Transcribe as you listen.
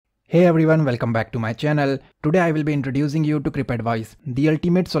Hey everyone, welcome back to my channel. Today I will be introducing you to Crypadvice, the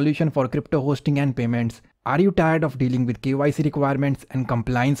ultimate solution for crypto hosting and payments. Are you tired of dealing with KYC requirements and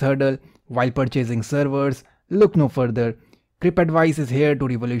compliance hurdle while purchasing servers? Look no further. Crypadvice is here to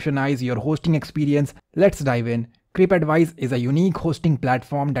revolutionize your hosting experience. Let's dive in. Crypadvice is a unique hosting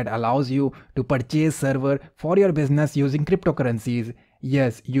platform that allows you to purchase server for your business using cryptocurrencies.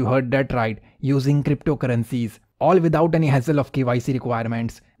 Yes, you heard that right, using cryptocurrencies. All without any hassle of KYC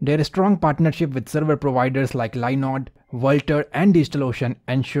requirements. Their strong partnership with server providers like Linode, Vultr and DigitalOcean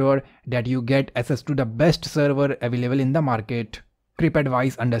ensure that you get access to the best server available in the market.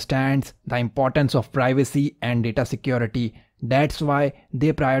 Crypadvice understands the importance of privacy and data security. That's why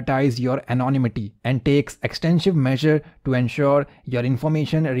they prioritize your anonymity and takes extensive measures to ensure your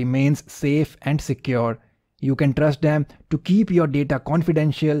information remains safe and secure. You can trust them to keep your data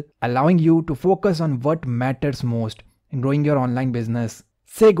confidential, allowing you to focus on what matters most in growing your online business.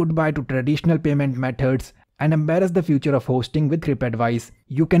 Say goodbye to traditional payment methods and embrace the future of hosting with Crypadvice.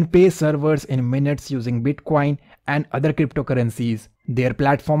 You can pay servers in minutes using Bitcoin and other cryptocurrencies. Their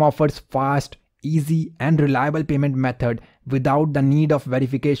platform offers fast, easy and reliable payment method without the need of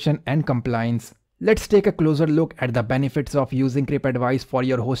verification and compliance. Let's take a closer look at the benefits of using Crypadvice for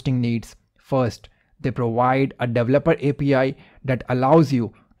your hosting needs. First, they provide a developer API that allows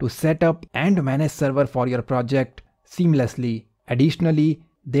you to set up and manage server for your project seamlessly. Additionally,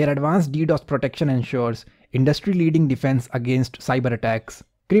 their advanced DDoS protection ensures industry-leading defense against cyber attacks.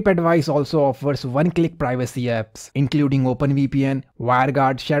 Crypadvice also offers one-click privacy apps, including OpenVPN,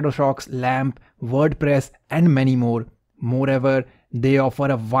 WireGuard, ShadowSox, LAMP, WordPress, and many more. Moreover, they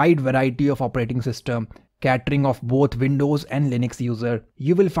offer a wide variety of operating systems, catering of both Windows and Linux user.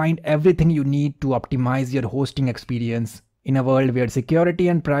 You will find everything you need to optimize your hosting experience. In a world where security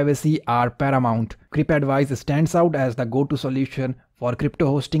and privacy are paramount, Crypadvice stands out as the go-to solution for crypto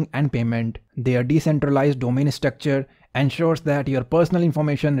hosting and payment. Their decentralized domain structure ensures that your personal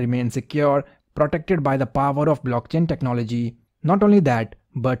information remains secure, protected by the power of blockchain technology. Not only that,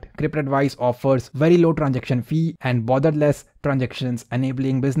 but Crypadvice offers very low transaction fee and borderless transactions,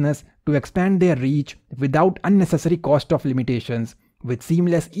 enabling business to expand their reach without unnecessary cost of limitations. With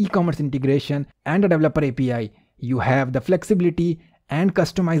seamless e-commerce integration and a developer API, you have the flexibility and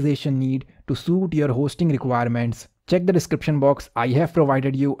customization need to suit your hosting requirements. Check the description box. I have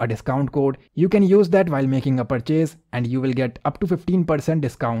provided you a discount code. You can use that while making a purchase and you will get up to 15%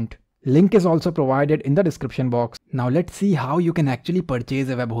 discount. Link is also provided in the description box. Now let's see how you can actually purchase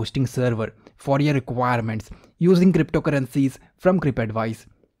a web hosting server for your requirements using cryptocurrencies from Crypadvice.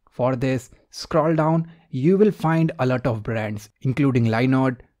 For this, scroll down, you will find a lot of brands including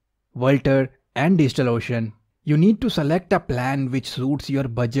Linode, Vultr and DigitalOcean. You need to select a plan which suits your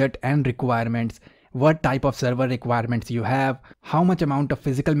budget and requirements, what type of server requirements you have, how much amount of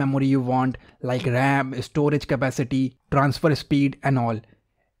physical memory you want like RAM, storage capacity, transfer speed and all.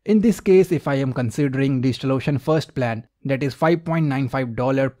 In this case, if I am considering DigitalOcean first plan, that is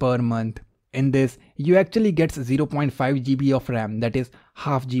 $5.95 per month. In this, you actually get 0.5 GB of RAM, that is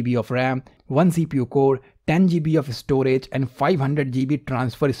half GB of RAM, 1 CPU core, 10 GB of storage and 500 GB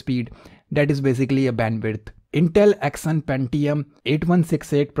transfer speed, that is basically a bandwidth. Intel Xeon Pentium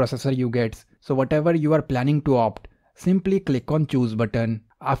 8168 processor you get. So whatever you are planning to opt, simply click on choose button.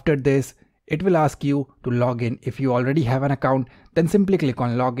 After this, it will ask you to log in. If you already have an account, then simply click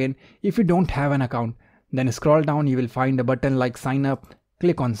on login. If you don't have an account, then scroll down, you will find a button like sign up.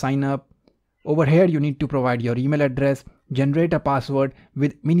 Click on sign up. Over here, you need to provide your email address, generate a password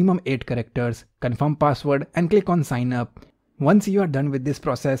with minimum 8 characters, confirm password and click on sign up. Once you are done with this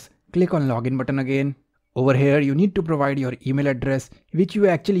process, click on login button again. Over here, you need to provide your email address which you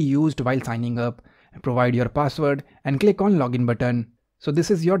actually used while signing up. Provide your password and click on login button. So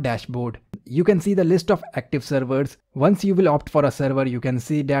this is your dashboard. You can see the list of active servers. Once you will opt for a server, you can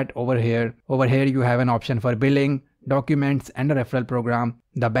see that over here. Over here you have an option for billing, documents and a referral program.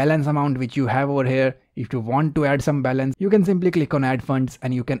 The balance amount which you have over here. If you want to add some balance, you can simply click on add funds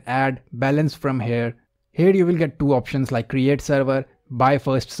and you can add balance from here. Here you will get two options like create server, buy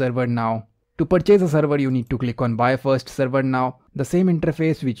first server now. To purchase a server, you need to click on buy first server now. The same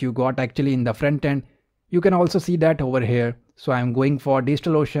interface which you got actually in the front end. You can also see that over here. So I'm going for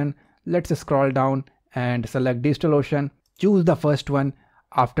DigitalOcean. Let's scroll down and select DigitalOcean. Choose the first one.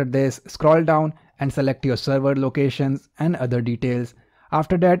 After this, scroll down and select your server locations and other details.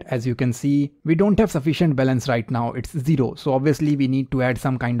 After that, as you can see, we don't have sufficient balance right now. It's 0. So obviously we need to add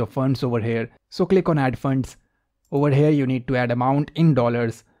some kind of funds over here. So click on add funds. Over here, you need to add amount in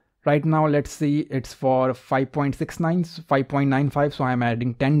dollars. Right now, let's see, it's for 5.69, 5.95. So I'm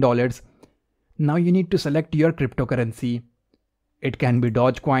adding $10. Now you need to select your cryptocurrency. It can be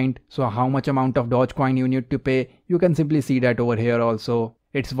Dogecoin. So how much amount of Dogecoin you need to pay, you can simply see that over here also.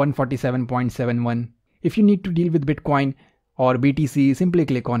 It's 147.71. If you need to deal with Bitcoin or BTC, simply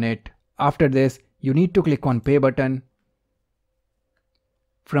click on it. After this, you need to click on Pay button.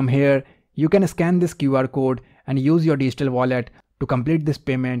 From here, you can scan this QR code and use your digital wallet to complete this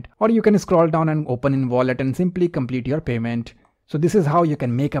payment, or you can scroll down and open in wallet and simply complete your payment. So this is how you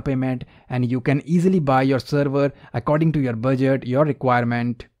can make a payment, and you can easily buy your server according to your budget, your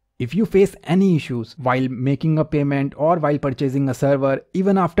requirement. If you face any issues while making a payment or while purchasing a server,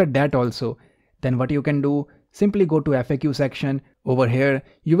 even after that also, then what you can do, simply go to FAQ section. Over here,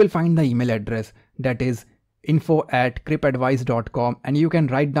 you will find the email address, that is info@crypadvice.com, and you can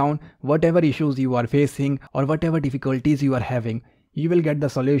write down whatever issues you are facing or whatever difficulties you are having. You will get the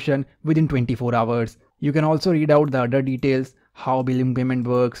solution within 24 hours. You can also read out the other details, how billing payment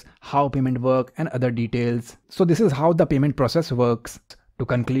works, how payment work, and other details. So this is how the payment process works. To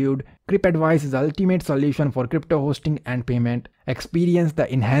conclude, Crypadvice is the ultimate solution for crypto hosting and payment. Experience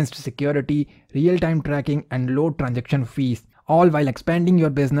the enhanced security, real-time tracking, and low transaction fees, all while expanding your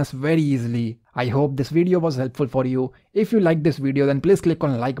business very easily. I hope this video was helpful for you. If you like this video, then please click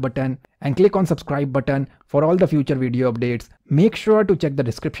on like button and click on subscribe button for all the future video updates. Make sure to check the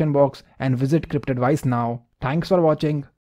description box and visit Crypadvice now. Thanks for watching.